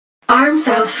Arms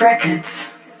House Records.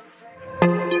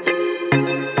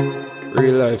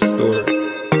 Real life story.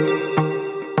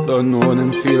 Don't know when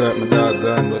them feel like my dog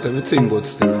gone, but everything good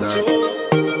still dog.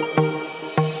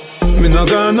 Me not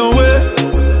gone nowhere.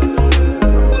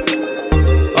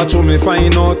 I try me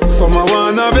find out some I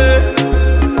wanna be.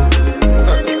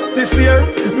 This year,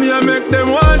 me I make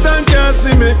them want and can't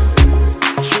see me.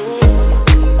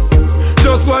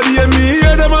 Just what they me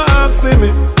hear them a asking me.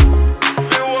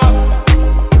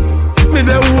 Me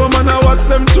the woman I watch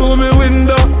them through me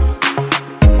window.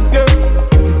 Yeah.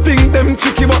 Think them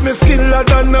tricky but me skiller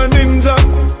than a ninja.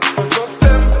 Just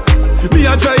them. Me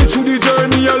I drive through the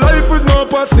journey of life with no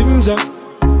passenger.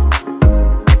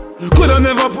 Coulda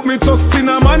never put me trust in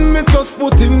a man, me just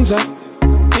put in ja.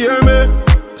 Hear me?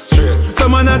 Straight.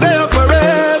 Some man are there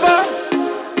forever.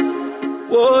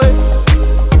 Boy,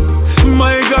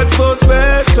 my God so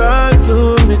special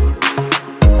to me.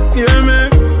 Hear me?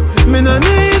 Me no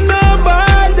need nobody.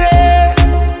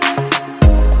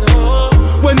 No.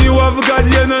 When you have God,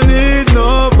 you no need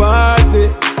nobody.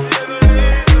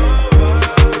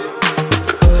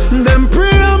 Them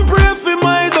pray and pray for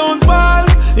my downfall.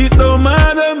 It don't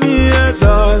matter me at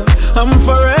all. I'm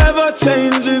forever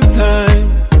changing time.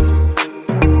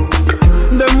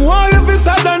 Them want you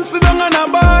to dance down on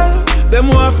a ball. Them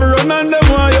want to run and them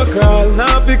want you call.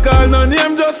 Now if you call no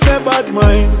name, just say bad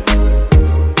mind.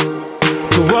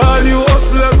 To all you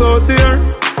hustlers out there,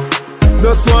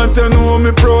 just want to know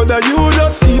me proud that you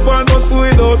just keep on hustle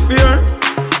without fear.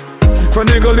 From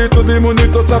the gully to the money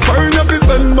touch a foreign, you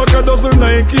send back a dozen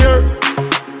Nike here.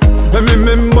 And me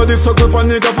remember the circle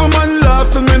pan nigga for man laugh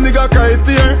till me nigga cry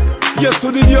tear. Yes,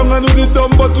 we did young and we did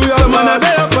dumb, but we are man are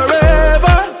there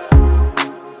forever.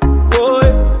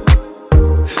 Boy,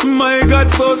 my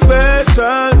God so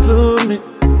special to me.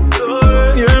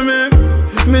 Hear me?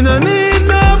 Me no need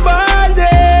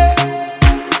nobody.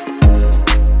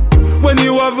 When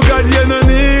you have God, you no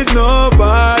need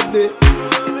nobody.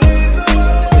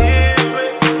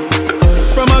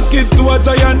 From a kid to a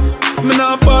giant, me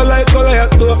nah fall like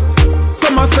Goliath though.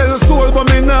 Some a sell soul, but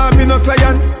me nah be no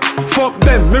client. Fuck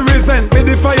them, me resent, me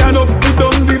defiant. Us put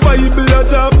down the Bible, a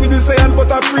job with the science, but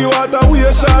a free water, we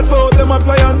a shots out them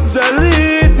appliance. Just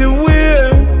lead the way,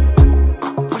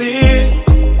 please.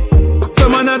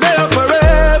 Some man are there forever.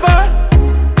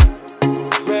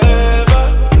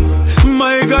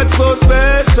 My God so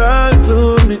special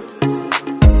to me.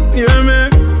 Hear me?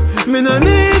 Me no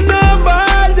need